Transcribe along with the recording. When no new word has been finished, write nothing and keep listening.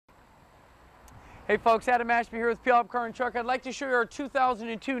Hey folks, Adam Ashby here with Puyallup Car and Truck. I'd like to show you our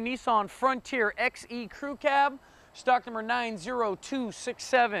 2002 Nissan Frontier XE Crew Cab, stock number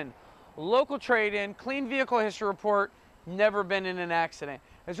 90267. Local trade-in, clean vehicle history report, never been in an accident.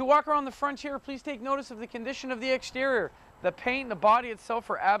 As you walk around the Frontier, please take notice of the condition of the exterior. The paint and the body itself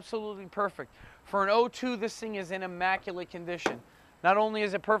are absolutely perfect. For an 02, this thing is in immaculate condition. Not only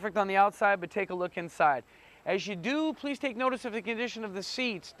is it perfect on the outside, but take a look inside. As you do, please take notice of the condition of the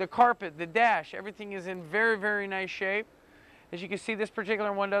seats, the carpet, the dash. Everything is in very, very nice shape. As you can see, this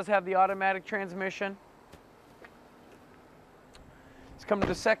particular one does have the automatic transmission. Let's come to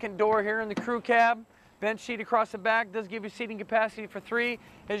the second door here in the crew cab. Bench seat across the back does give you seating capacity for 3.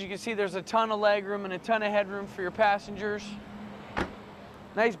 As you can see, there's a ton of leg room and a ton of headroom for your passengers.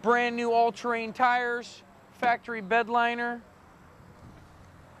 Nice brand new all-terrain tires, factory bed liner.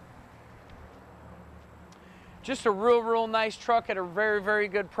 Just a real nice truck at a very, very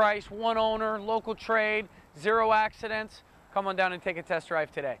good price. One owner, local trade, 0 accidents. Come on down and take a test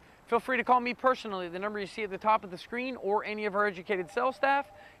drive today. Feel free to call me personally, the number you see at the top of the screen, or any of our educated sales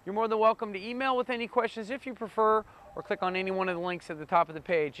staff. You're more than welcome to email with any questions if you prefer, or click on any one of the links at the top of the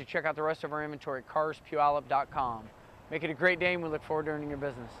page to check out the rest of our inventory at carspuyallup.com. Make it a great day, and we look forward to earning your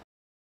business.